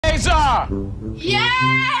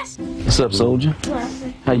Yes! What's up, soldier?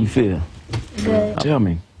 How you feel? Good. Tell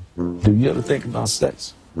me, do you ever think about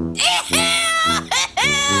sex?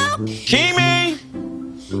 Kimi!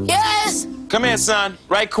 Yes! Come here, son.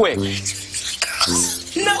 Right quick. No,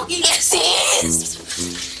 yes, he is.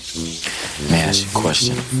 May I ask you a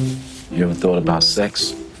question? You ever thought about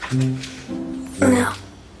sex? No.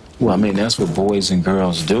 Well, I mean, that's what boys and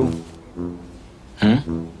girls do.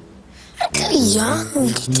 I'm too young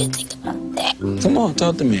to think about that. Come on,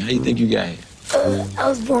 talk to me. How you think you got here? I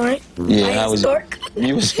was born Yeah, by I a was. stork.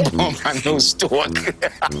 You was born by no stork.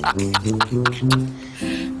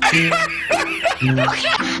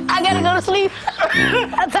 I gotta go to sleep.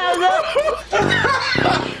 That's how it goes.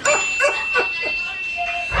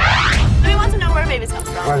 We want to know where babies come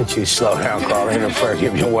from. Why don't you slow down, Carly? In the first,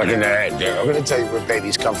 you've been working their head there. I'm going to tell you where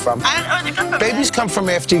babies come from. I don't know where they come from. Babies come from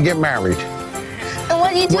after you get married. And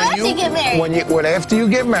what do you do after you get married? After you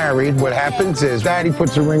get married, what happens is Daddy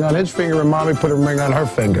puts a ring on his finger and Mommy put a ring on her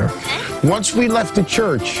finger. Okay. Once we left the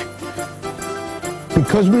church,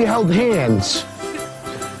 because we held hands,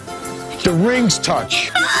 the rings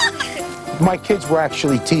touch. My kids were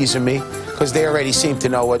actually teasing me because they already seem to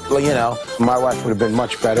know what, you know, my wife would have been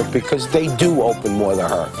much better because they do open more than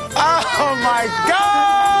her. Oh, my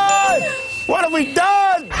God! What have we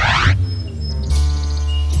done?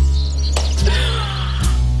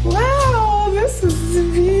 Wow, this is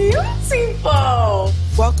beautiful.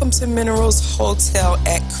 Welcome to Minerals Hotel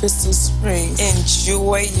at Crystal Springs.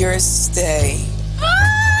 Enjoy your stay.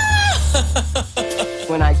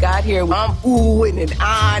 When I got here, I'm oohing and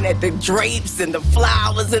on at the drapes and the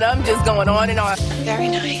flowers, and I'm just going on and on. Very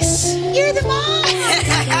nice. You're the mom.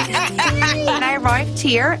 And I arrived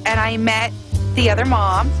here, and I met the other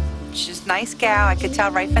mom. She's a nice gal. I could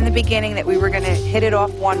tell right from the beginning that we were going to hit it off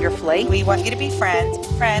wonderfully. We want you to be friends.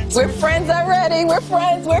 Friends. We're friends already. We're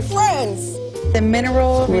friends. We're friends. The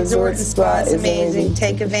Mineral Resort and Spa is amazing.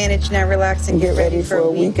 Take advantage now, relax, and get ready for a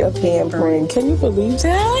week of pampering. Can you believe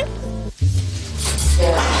that?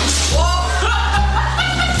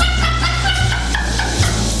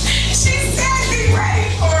 She's standing ready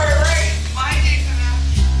for it, right?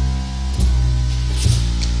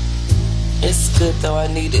 It's good though, I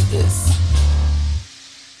needed this.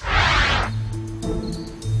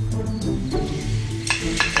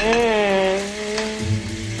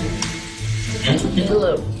 You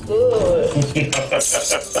look good.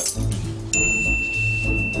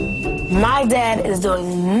 My dad is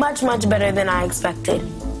doing much, much better than I expected.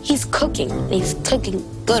 He's cooking. He's cooking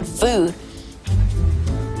good food.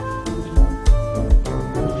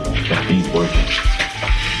 He's working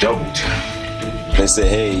double time. They said,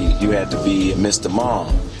 hey, you had to be Mr.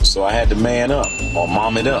 Mom. So I had to man up or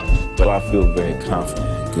mom it up. But I feel very confident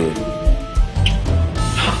and good.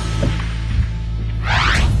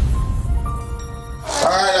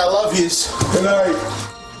 All right, I love yous. Good night.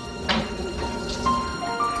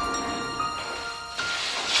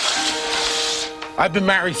 I've been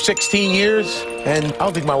married 16 years, and I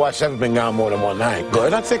don't think my wife's ever been gone more than one night.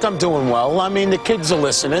 Good. I think I'm doing well. I mean, the kids are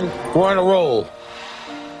listening. We're on a roll.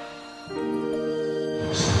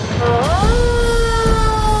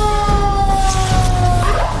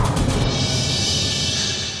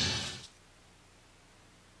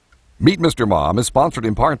 Meet Mr. Mom is sponsored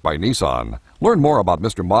in part by Nissan. Learn more about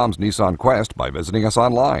Mr. Mom's Nissan Quest by visiting us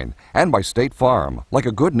online and by State Farm. Like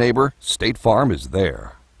a good neighbor, State Farm is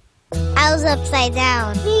there. I was upside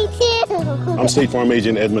down. Me too. I'm State Farm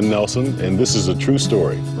Agent Edmund Nelson, and this is a true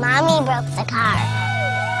story. Mommy broke the car.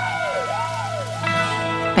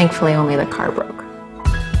 Thankfully, only the car broke.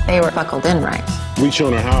 They were buckled in right. We've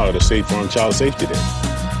shown her how at a State Farm Child Safety Day.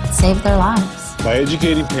 It saved their lives. By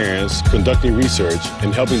educating parents, conducting research,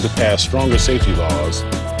 and helping to pass stronger safety laws,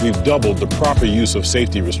 we've doubled the proper use of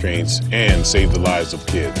safety restraints and saved the lives of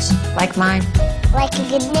kids. Like mine. Like a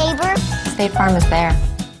good neighbor? State Farm is there.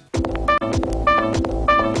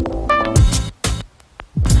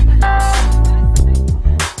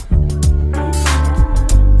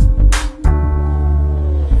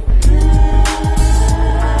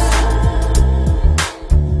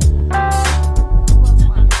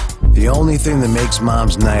 The only thing that makes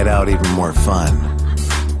Mom's night out even more fun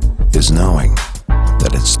is knowing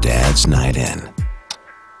that it's Dad's night in.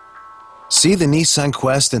 See the Nissan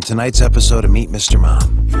Quest in tonight's episode of Meet Mr.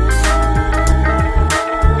 Mom.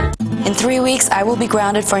 In 3 weeks, I will be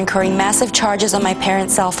grounded for incurring massive charges on my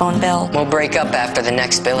parents' cell phone bill. We'll break up after the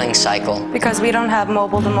next billing cycle. Because we don't have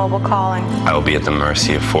mobile-to-mobile calling. I will be at the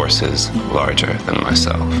mercy of forces larger than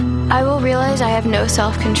myself. I will realize I have no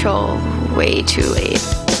self-control way too late.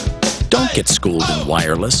 Don't get schooled in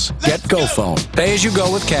wireless. Get GoPhone. Pay as you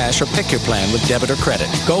go with cash or pick your plan with debit or credit.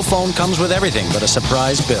 GoPhone comes with everything but a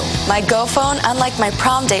surprise bill. My GoPhone, unlike my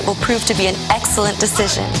prom date, will prove to be an excellent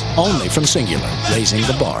decision. Only from Singular, raising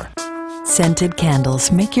the bar. Scented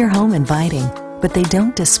candles make your home inviting, but they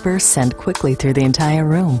don't disperse scent quickly through the entire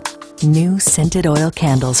room. New scented oil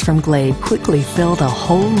candles from Glade quickly fill the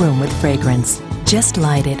whole room with fragrance. Just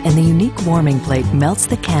light it and the unique warming plate melts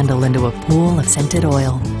the candle into a pool of scented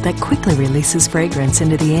oil that quickly releases fragrance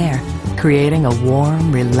into the air, creating a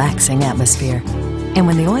warm, relaxing atmosphere. And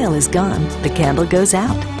when the oil is gone, the candle goes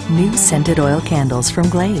out. New scented oil candles from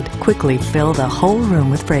Glade quickly fill the whole room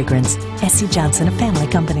with fragrance. S.C. Johnson, a family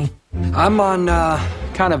company. I'm on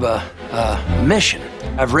kind of a mission.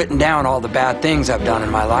 I've written down all the bad things I've done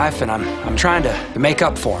in my life, and I'm trying to make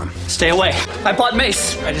up for them. Stay away. I bought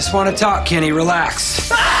mace. I just want to talk, Kenny.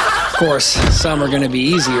 Relax. Of course, some are going to be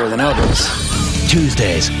easier than others.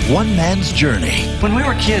 Tuesdays, One Man's Journey. When we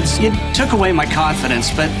were kids, it took away my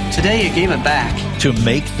confidence, but today it gave it back. To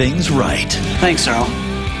make things right. Thanks, Earl.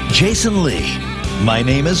 Jason Lee. My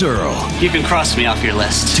name is Earl. You can cross me off your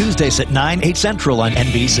list. Tuesdays at 9, 8 Central on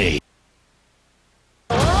NBC.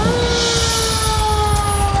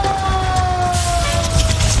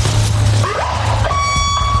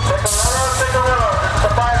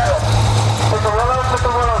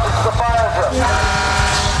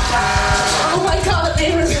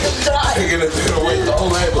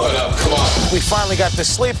 We finally got to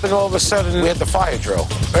sleep, and all of a sudden we had the fire drill.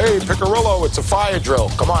 Hey, Piccarillo, it's a fire drill.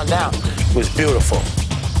 Come on down. It was beautiful.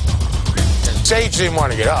 Sage didn't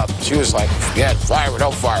want to get up. She was like, yeah, fire or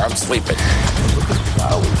no fire, I'm sleeping.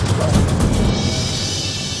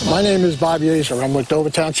 My name is Bob Yeager. I'm with Dover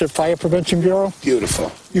Township Fire Prevention Bureau.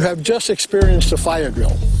 Beautiful. You have just experienced a fire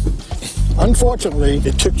drill. Unfortunately,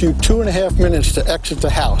 it took you 2.5 minutes to exit the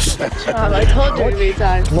house. I told you 3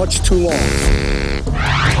 times. Much too long.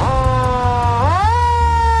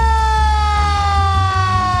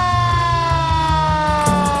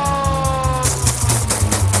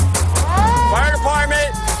 Fire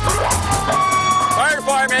department! Fire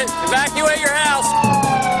department, evacuate your house!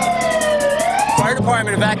 Fire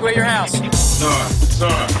department, evacuate your house. Come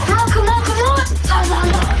on.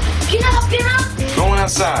 Get up. Going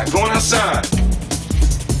outside,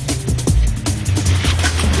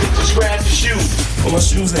 Just grab your shoe. Where my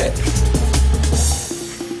shoes at?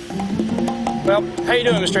 Well, how you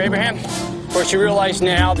doing, Mr. Abraham? Of course, you realize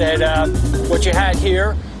now that what you had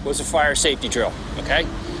here was a fire safety drill, okay?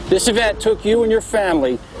 This event took you and your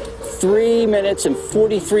family 3 minutes and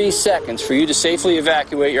 43 seconds for you to safely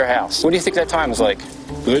evacuate your house. What do you think that time was like?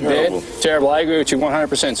 Good, bad? Terrible. I agree with you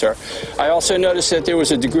 100%, sir. I also noticed that there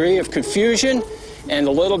was a degree of confusion and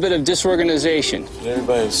a little bit of disorganization.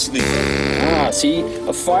 Everybody's sleeping. See,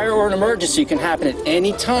 a fire or an emergency can happen at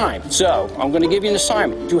any time. So, I'm going to give you an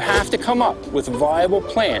assignment. You have to come up with a viable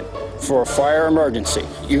plan for a fire emergency.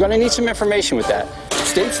 You're going to need some information with that.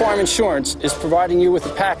 State Farm Insurance is providing you with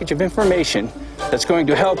a package of information that's going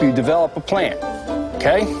to help you develop a plan.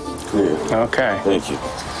 Okay? Clear. Okay. Thank you.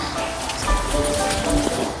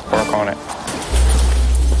 Work on it.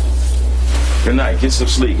 Good night. Get some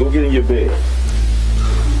sleep. Go get in your bed.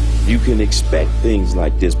 You can expect things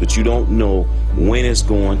like this, but you don't know when it's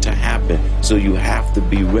going to happen, so you have to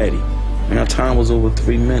be ready. And our time was over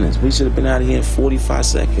 3 minutes. We should have been out of here in 45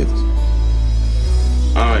 seconds.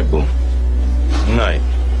 All right, boom. Good night.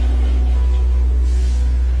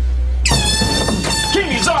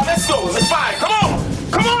 Kenny's on, let's go. It's a fire. Come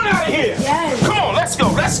on out of here. Yes. Come on, let's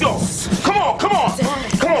go. Come on.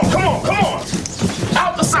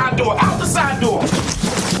 Out the side door.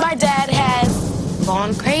 My dad has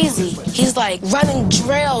gone crazy. He's like running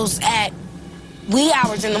drills at wee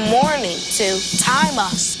hours in the morning to time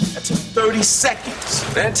us. That's in 30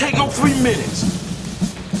 seconds. That take no 3 minutes.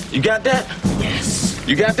 You got that? Yes.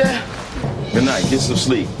 You got that? Good night. Get some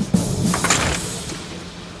sleep.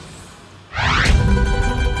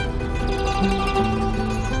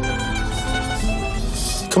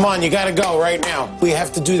 Come on, you gotta go right now. We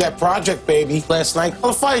have to do that project, baby. Last night,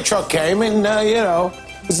 the fire truck came and,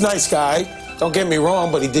 he's a nice guy. Don't get me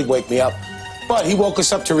wrong, but he did wake me up. But he woke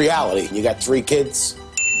us up to reality. You got 3 kids,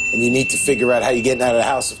 and you need to figure out how you're getting out of the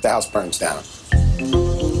house if the house burns down.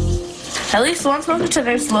 At least one smoker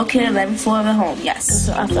trigger is located on every floor of the home. Yes.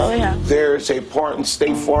 That's all we have. There's a part in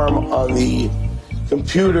State Farm on the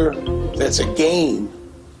computer that's a game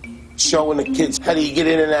showing the kids how do you get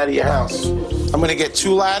in and out of your house. I'm going to get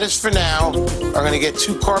 2 ladders for now. I'm going to get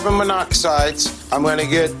 2 carbon monoxides. I'm going to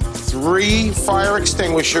get 3 fire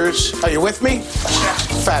extinguishers. Are you with me?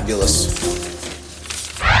 Fabulous.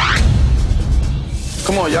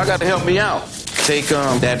 Come on, y'all got to help me out. Take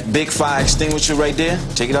that big fire extinguisher right there,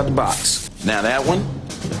 take it out the box. Now that one,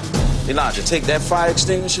 Elijah, take that fire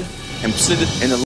extinguisher and sit it in the